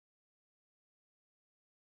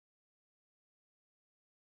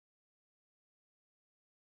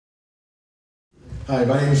Hi,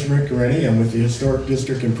 my name is Rennie. I'm with the Historic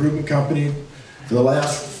District Improvement Company. For the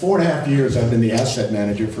last 4.5 years, I've been the asset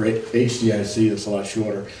manager for HDIC. It's a lot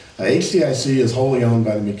shorter. HDIC is wholly owned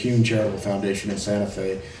by the McCune Charitable Foundation in Santa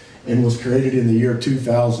Fe and was created in the year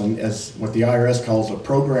 2000 as what the IRS calls a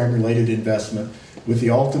program-related investment with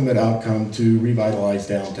the ultimate outcome to revitalize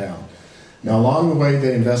downtown. Now, along the way,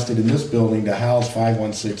 they invested in this building to house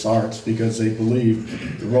 516 Arts because they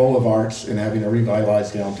believed the role of arts in having a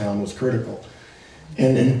revitalized downtown was critical.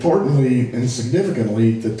 And importantly and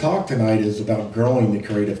significantly, the talk tonight is about growing the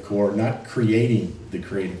creative core, not creating the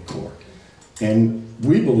creative core. And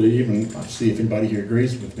we believe, and I'll see if anybody here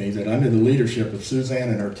agrees with me, that under the leadership of Suzanne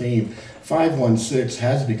and her team, 516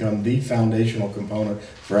 has become the foundational component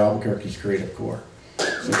for Albuquerque's creative core.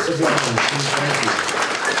 So Suzanne, thank you.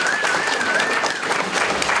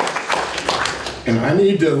 And I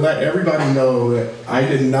need to let everybody know that I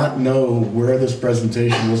did not know where this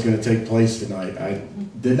presentation was going to take place tonight. I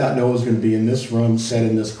did not know it was going to be in this room, set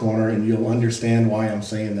in this corner, and you'll understand why I'm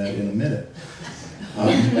saying that in a minute.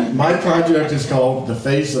 My project is called The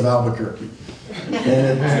Face of Albuquerque,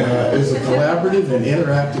 and it is a collaborative and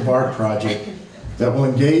interactive art project that will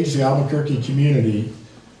engage the Albuquerque community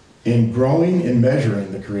in growing and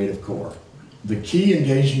measuring the creative core. The key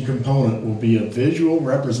engaging component will be a visual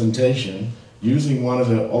representation using one of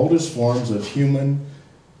the oldest forms of human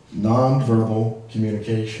nonverbal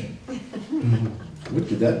communication. What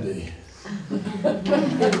could that be?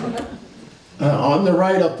 On the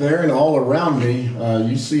right up there and all around me,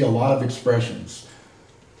 you see a lot of expressions.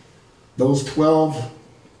 Those 12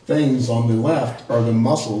 things on the left are the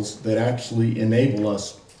muscles that actually enable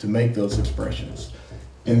us to make those expressions.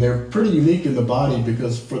 And they're pretty unique in the body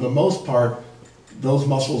because for the most part, those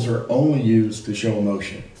muscles are only used to show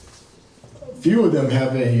emotion. Few of them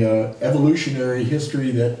have a evolutionary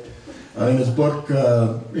history that in his book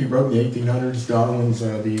he wrote in the 1800s, Darwin's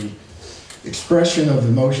The Expression of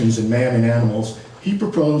Emotions in Man and Animals. He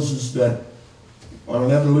proposes that on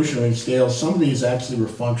an evolutionary scale, some of these actually were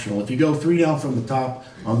functional. If you go 3 down from the top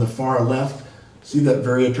on the far left, see that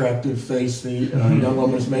very attractive face the young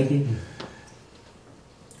woman is making?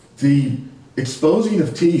 The exposing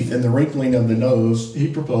of teeth and the wrinkling of the nose,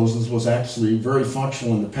 he proposes, was actually very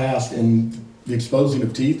functional in the past, and the exposing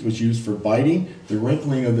of teeth was used for biting. The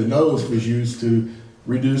wrinkling of the nose was used to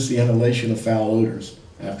reduce the inhalation of foul odors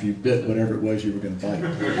after you bit whatever it was you were going to bite.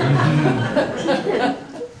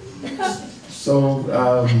 So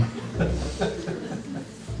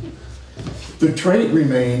the trait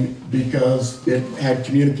remained because it had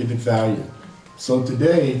communicative value. So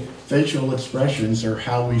today, facial expressions are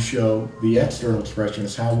how we show, the external expression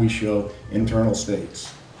is how we show internal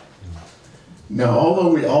states. Now,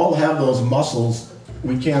 although we all have those muscles,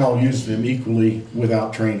 we can't all use them equally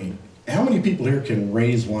without training. How many people here can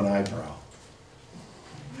raise one eyebrow?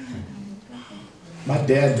 My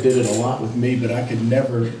dad did it a lot with me, but I could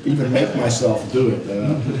never even make myself do it.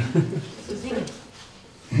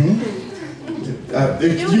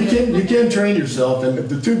 You can train yourself, and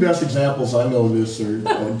the 2 best examples I know of this are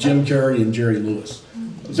Jim Carrey and Jerry Lewis.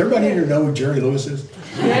 Does everybody here know who Jerry Lewis is?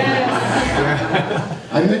 Yes.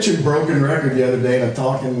 I mentioned broken record the other day, and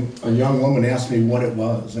a young woman asked me what it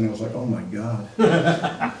was, and I was like, oh my God,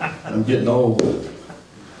 I'm getting old.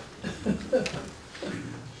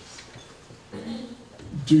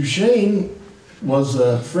 Duchenne was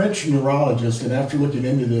a French neurologist, and after looking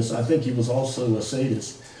into this, I think he was also a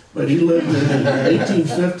sadist. But he lived in the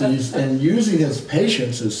 1850s, and using his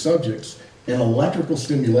patients as subjects in electrical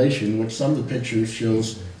stimulation, which some of the pictures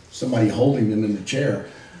shows somebody holding them in the chair,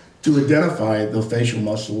 to identify the facial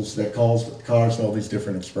muscles that caused all these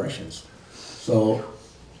different expressions. So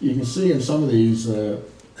you can see in some of these,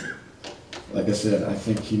 like I said, I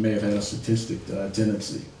think he may have had a sadistic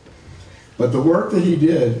tendency. But the work that he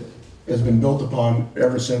did has been built upon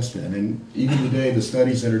ever since then, and even today the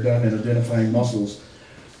studies that are done in identifying muscles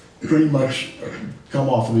pretty much come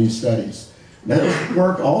off of these studies. Now, his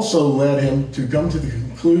work also led him to come to the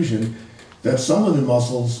conclusion that some of the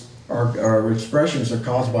muscles or expressions are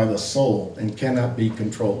caused by the soul and cannot be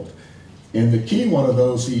controlled. And the key one of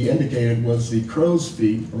those he indicated was the crow's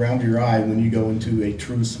feet around your eye when you go into a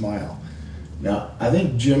true smile. Now, I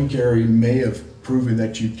think Jim Carrey may have proven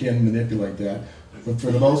that you can manipulate that, but for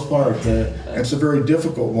the most part, it's a very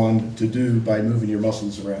difficult one to do by moving your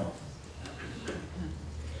muscles around.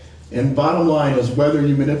 And bottom line is, whether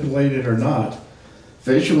you manipulate it or not,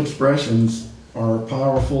 facial expressions are a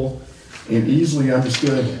powerful and easily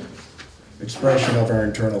understood expression of our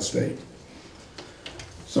internal state.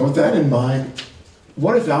 So with that in mind,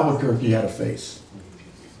 what if Albuquerque had a face?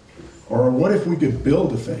 Or what if we could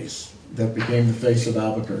build a face that became the face of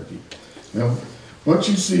Albuquerque? Now, What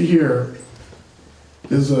you see here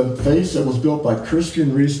is a face that was built by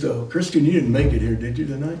Christian Risto. Christian, you didn't make it here, did you,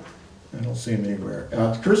 tonight? I don't see him anywhere.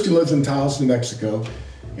 Christian lives in Taos, New Mexico,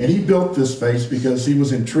 and he built this face because he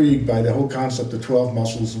was intrigued by the whole concept of 12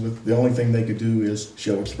 muscles with the only thing they could do is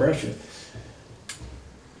show expression.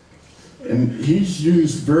 And he's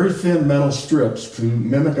used very thin metal strips to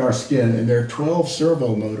mimic our skin, and there are 12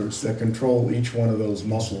 servo motors that control each one of those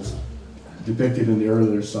muscles depicted in the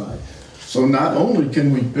earlier side. So not only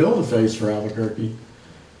can we build a face for Albuquerque,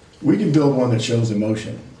 we can build one that shows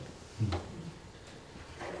emotion.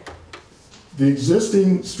 The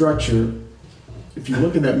existing structure, if you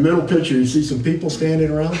look in that middle picture, you see some people standing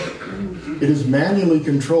around. It is manually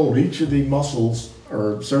controlled. Each of the muscles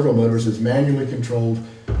or servo motors is manually controlled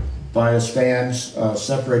by a stand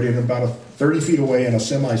separated about 30 feet away in a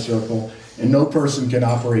semicircle, and no person can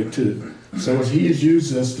operate two. So as he has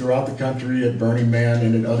used this throughout the country at Burning Man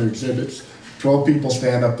and at other exhibits, 12 people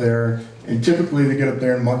stand up there, and typically they get up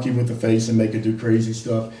there and monkey with the face and make it do crazy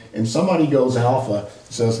stuff. And somebody goes alpha,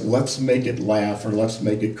 says, let's make it laugh or let's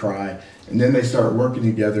make it cry. And then they start working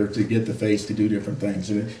together to get the face to do different things.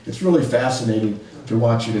 And it's really fascinating to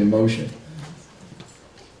watch it in motion.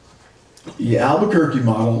 The Albuquerque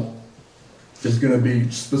model is going to be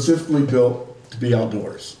specifically built to be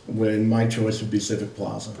outdoors, when my choice would be Civic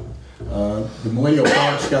Plaza. The Millennial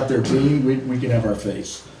Park's got their beam, we can have our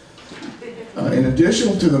face. In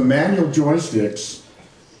addition to the manual joysticks,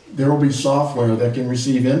 there will be software that can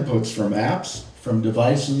receive inputs from apps, from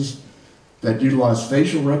devices that utilize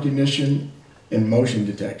facial recognition and motion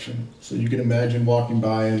detection. So you can imagine walking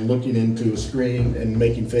by and looking into a screen and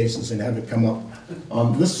making faces and have it come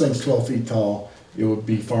up. This thing's 12 feet tall. It would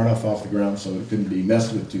be far enough off the ground so it couldn't be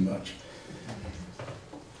messed with too much.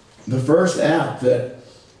 The first app that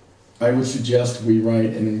I would suggest we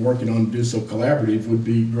write, and I'm working on to do so collaborative, would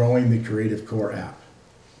be Growing the Creative Core app.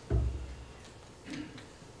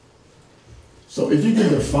 So if you can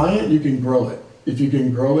define it, you can grow it. If you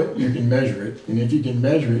can grow it, you can measure it. And if you can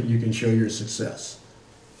measure it, you can show your success.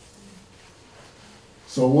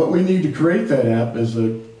 So what we need to create that app is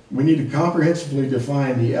we need to comprehensively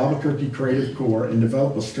define the Albuquerque Creative Core and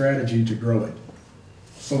develop a strategy to grow it.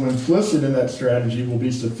 So implicit in that strategy will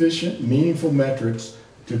be sufficient, meaningful metrics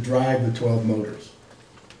to drive the 12 motors.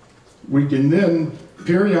 We can then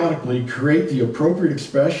periodically create the appropriate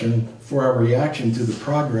expression for our reaction to the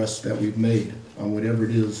progress that we've made on whatever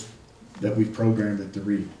it is that we've programmed it to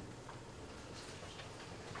read.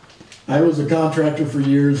 I was a contractor for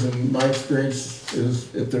years, and my experience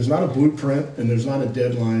is if there's not a blueprint and there's not a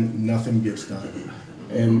deadline, nothing gets done.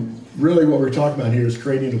 And really what we're talking about here is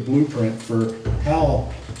creating a blueprint for how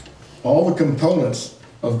all the components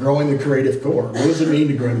of growing the creative core. What does it mean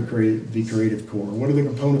to grow the creative core? What are the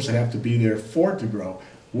components that have to be there for it to grow?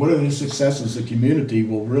 What are the successes the community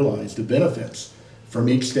will realize, the benefits from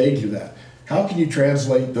each stage of that? How can you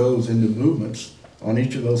translate those into movements on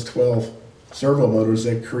each of those 12 servo motors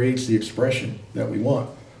that creates the expression that we want?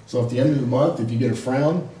 So at the end of the month, if you get a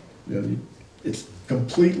frown, it's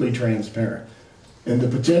completely transparent. And the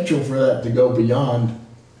potential for that to go beyond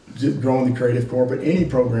growing the creative core, but any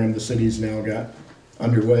program the city's now got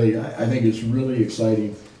underway, I think is really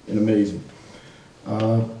exciting and amazing.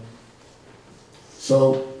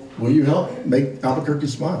 So will you help make Albuquerque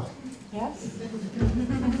smile? Yes.